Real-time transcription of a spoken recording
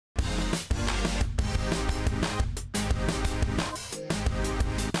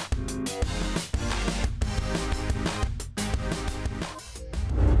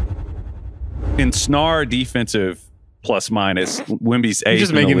in SNAR defensive plus minus, Wemby's 8th. You're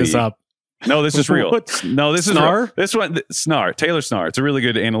just making this up. No, this is real. No, this SNAR? is real. This one, SNAR, Taylor SNAR. It's a really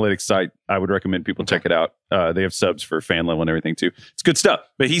good analytics site. I would recommend people check it out. They have subs for fan level and everything too. It's good stuff.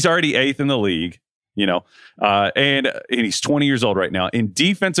 But he's already 8th in the league, you know, and he's 20 years old right now. In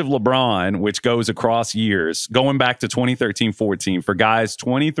defensive LeBron, which goes across years, going back to 2013-14 for guys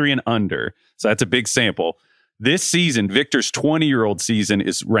 23 and under. So that's a big sample. This season, Victor's 20-year-old season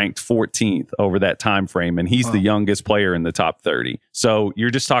is ranked 14th over that time frame, and he's the youngest player in the top 30. So you're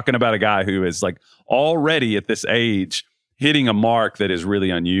just talking about a guy who is like already at this age hitting a mark that is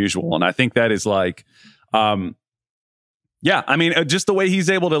really unusual. And I think that is like, yeah, I mean, just the way he's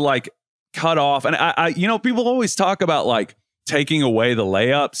able to like cut off. And I you know, people always talk about like taking away the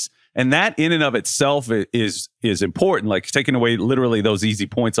layups. And that in and of itself is important, like taking away literally those easy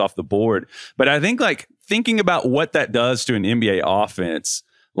points off the board. But I think like thinking about what that does to an NBA offense,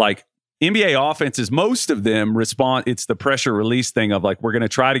 like NBA offenses, most of them respond. It's the pressure release thing of like, we're going to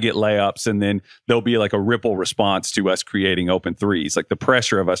try to get layups and then there'll be like a ripple response to us creating open threes, like the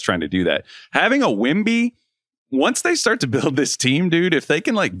pressure of us trying to do that. Having a Wemby, once they start to build this team, dude, if they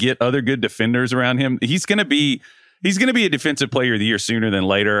can like get other good defenders around him, he's going to be a defensive player of the year sooner than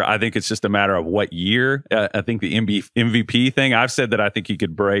later. I think it's just a matter of what year. I think the MVP thing, I've said that I think he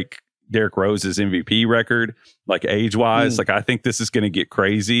could break Derrick Rose's MVP record, like age-wise. Like, I think this is going to get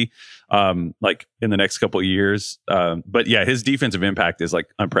crazy, like in the next couple of years. But yeah, his defensive impact is like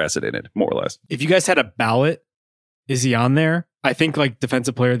unprecedented, more or less. If you guys had a ballot, is he on there? I think like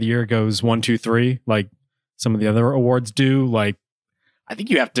defensive player of the year goes 1, 2, 3, like some of the other awards do. Like, I think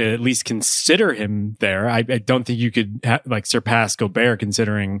you have to at least consider him there. I don't think you could like surpass Gobert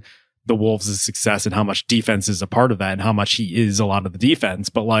considering the Wolves' success and how much defense is a part of that and how much he is a lot of the defense.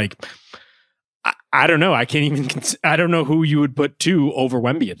 But like, I don't know. I can't even. I don't know who you would put 2 over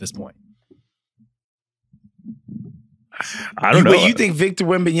Wemby at this point. I don't know. Wait, you think Victor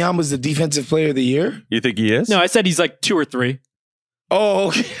Wembanyama is the defensive player of the year? You think he is? No, I said he's like 2 or 3. Oh,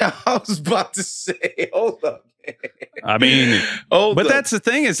 okay. I was about to say, hold up. I mean, but that's the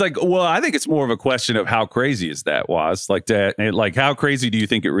thing. It's like, well, I think it's more of a question of how crazy is that, Was? Like that, like how crazy do you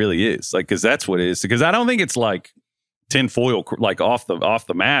think it really is? Like, because that's what it is. Because I don't think it's like tinfoil, like off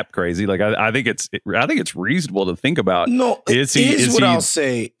the map crazy. Like I think it's reasonable to think about. No, here's what I'll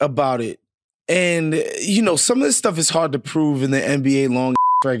say about it. And you know, some of this stuff is hard to prove in the NBA long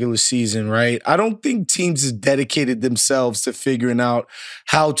regular season, right? I don't think teams have dedicated themselves to figuring out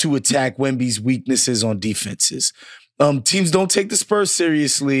how to attack Wemby's weaknesses on defenses. Teams don't take the Spurs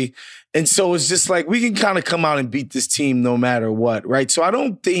seriously. And so it's just like, we can kind of come out and beat this team no matter what, right? So I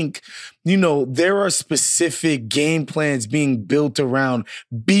don't think, you know, there are specific game plans being built around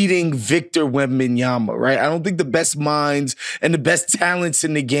beating Victor Wembanyama, right? I don't think the best minds and the best talents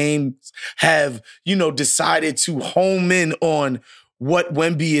in the game have, you know, decided to home in on what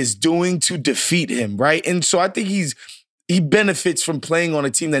Wemby is doing to defeat him, right? And so I think he benefits from playing on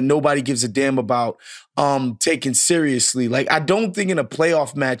a team that nobody gives a damn about taken seriously. Like, I don't think in a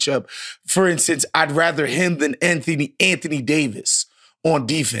playoff matchup, for instance, I'd rather him than Anthony Davis on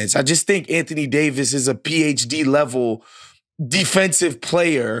defense. I just think Anthony Davis is a PhD level defensive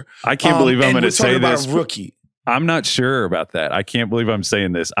player. I can't believe I'm going to say about this. A rookie. I'm not sure about that. I can't believe I'm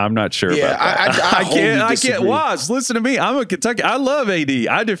saying this. I'm not sure about that. I can't. Was, listen to me. I'm a Kentucky. I love AD.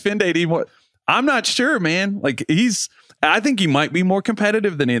 I defend AD more. I'm not sure, man. Like I think he might be more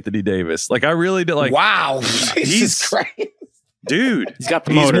competitive than Anthony Davis. Like, I really do. Like, wow, he's crazy. Dude, he's got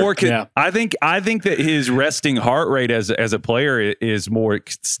the motor. More I think that his resting heart rate as a player is more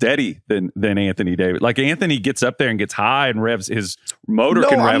steady than Anthony Davis. Like, Anthony gets up there and gets high and revs, his motor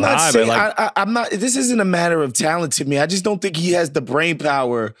can rev high. Saying, but like, I'm not. This isn't a matter of talent to me. I just don't think he has the brain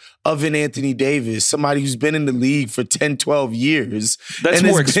power of an Anthony Davis, somebody who's been in the league for 10, 12 years. That's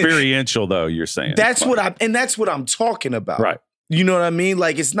more experiential, though. You're saying that's what I'm talking about, right? You know what I mean?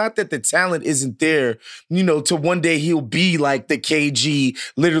 Like, it's not that the talent isn't there, you know, to one day he'll be like the KG,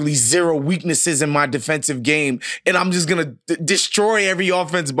 literally 0 weaknesses in my defensive game, and I'm just going to destroy every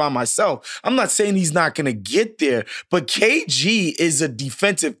offense by myself. I'm not saying he's not going to get there, but KG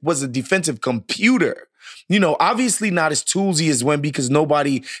was a defensive computer. You know, obviously not as toolsy as Wemby because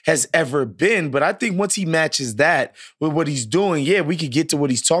nobody has ever been. But I think once he matches that with what he's doing, yeah, we could get to what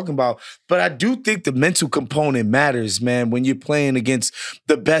he's talking about. But I do think the mental component matters, man, when you're playing against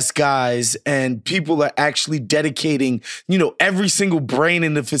the best guys and people are actually dedicating, you know, every single brain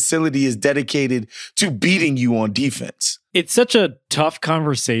in the facility is dedicated to beating you on defense. It's such a tough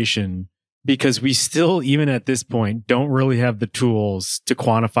conversation because we still, even at this point, don't really have the tools to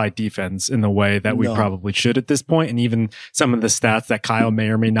quantify defense in the way that we probably should at this point. And even some of the stats that Kyle may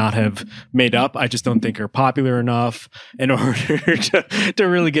or may not have made up, I just don't think are popular enough in order to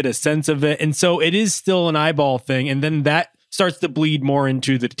really get a sense of it. And so it is still an eyeball thing. And then that starts to bleed more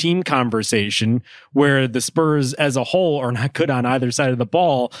into the team conversation where the Spurs as a whole are not good on either side of the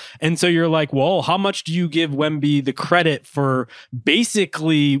ball. And so you're like, well, how much do you give Wemby the credit for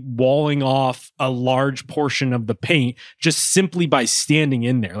basically walling off a large portion of the paint just simply by standing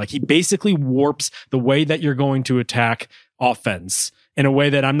in there? Like, he basically warps the way that you're going to attack offense in a way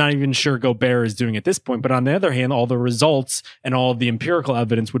that I'm not even sure Gobert is doing at this point. But on the other hand, all the results and all of the empirical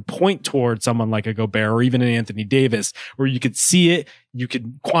evidence would point towards someone like a Gobert or even an Anthony Davis, where you could see it, you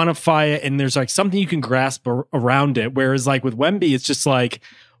could quantify it, and there's like something you can grasp around it. Whereas like with Wemby, it's just like,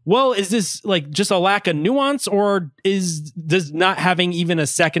 well, is this like just a lack of nuance, or does not having even a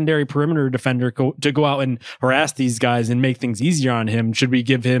secondary perimeter defender to go out and harass these guys and make things easier on him? Should we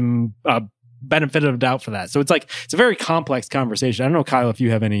give him a benefit of doubt for that? So it's like, it's a very complex conversation. I don't know, Kyle, if you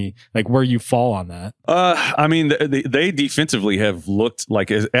have any, like, where you fall on that. I mean, they defensively have looked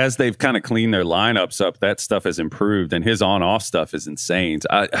like as they've kind of cleaned their lineups up, that stuff has improved, and his on-off stuff is insane.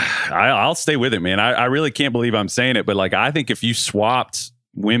 I'll stay with it, man. I really can't believe I'm saying it, but like, I think if you swapped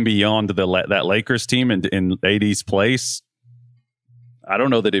Wemby onto that Lakers team in AD's place, I don't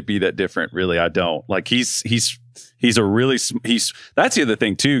know that it'd be that different. Really, I don't. Like, that's the other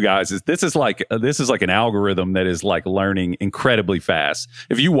thing too, guys, is this is like an algorithm that is like learning incredibly fast.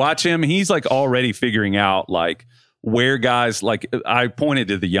 If you watch him, he's like already figuring out like where guys, like I pointed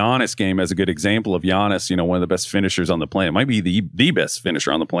to the Giannis game as a good example of Giannis, you know, one of the best finishers on the planet, might be the best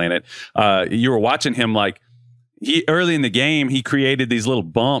finisher on the planet. You were watching him, like, he early in the game, he created these little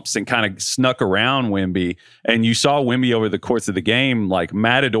bumps and kind of snuck around Wemby. And you saw Wemby over the course of the game, like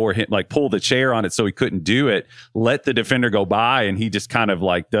Matador hit, like pull the chair on it so he couldn't do it, let the defender go by, and he just kind of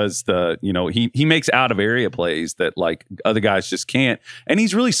like does the, you know, he makes out of area plays that like other guys just can't. And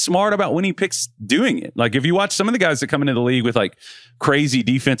he's really smart about when he picks doing it. Like, if you watch some of the guys that come into the league with like crazy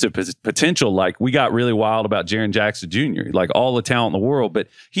defensive potential, like we got really wild about Jaren Jackson Jr., like all the talent in the world, but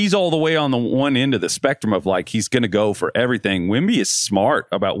he's all the way on the one end of the spectrum of like, he's going to go for everything. Wemby is smart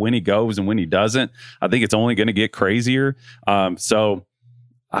about when he goes and when he doesn't. I think it's only going to get crazier. So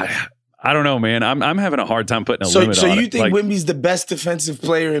I don't know, man. I'm having a hard time putting a limit on it. So you think Wemby's the best defensive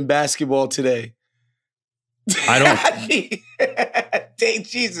player in basketball today? I don't.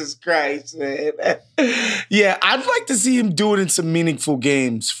 Jesus Christ, man. Yeah, I'd like to see him do it in some meaningful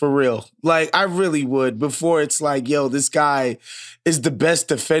games, for real. Like, I really would, before it's like, yo, this guy is the best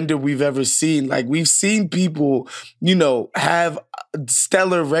defender we've ever seen. Like, we've seen people, you know, have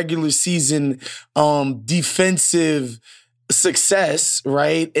stellar regular season defensive success,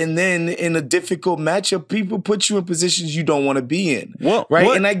 right? And then in a difficult matchup, people put you in positions you don't want to be in,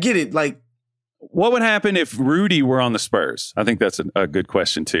 right? And I get it, like, what would happen if Rudy were on the Spurs? I think that's a good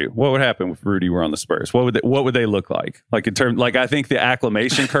question too. What would happen if Rudy were on the Spurs? What would they look like? Like, in terms, like, I think the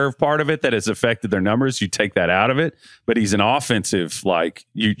acclimation curve part of it that has affected their numbers, you take that out of it. But he's an offensive, like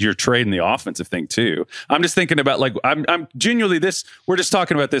you're trading the offensive thing too. I'm just thinking about, like, I'm genuinely this. We're just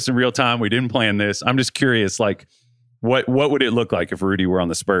talking about this in real time. We didn't plan this. I'm just curious, like, what would it look like if Rudy were on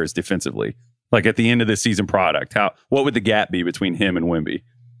the Spurs defensively? Like, at the end of the season product, what would the gap be between him and Wemby?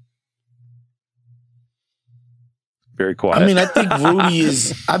 Very quiet. I mean, I think Rudy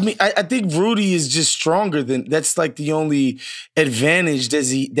is. I think Rudy is just stronger than. That's like the only advantage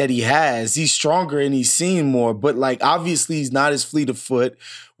that he has. He's stronger and he's seen more. But like, obviously, he's not as fleet of foot.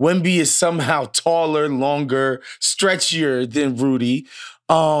 Wemby is somehow taller, longer, stretchier than Rudy.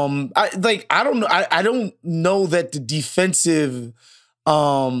 I don't know. I don't know that the defensive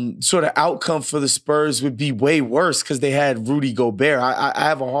sort of outcome for the Spurs would be way worse because they had Rudy Gobert. I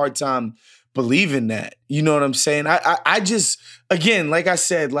have a hard time believing that. You know what I'm saying? I just, again, like I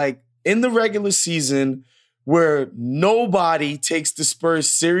said, like in the regular season where nobody takes the Spurs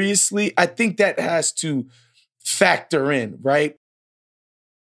seriously, I think that has to factor in, right?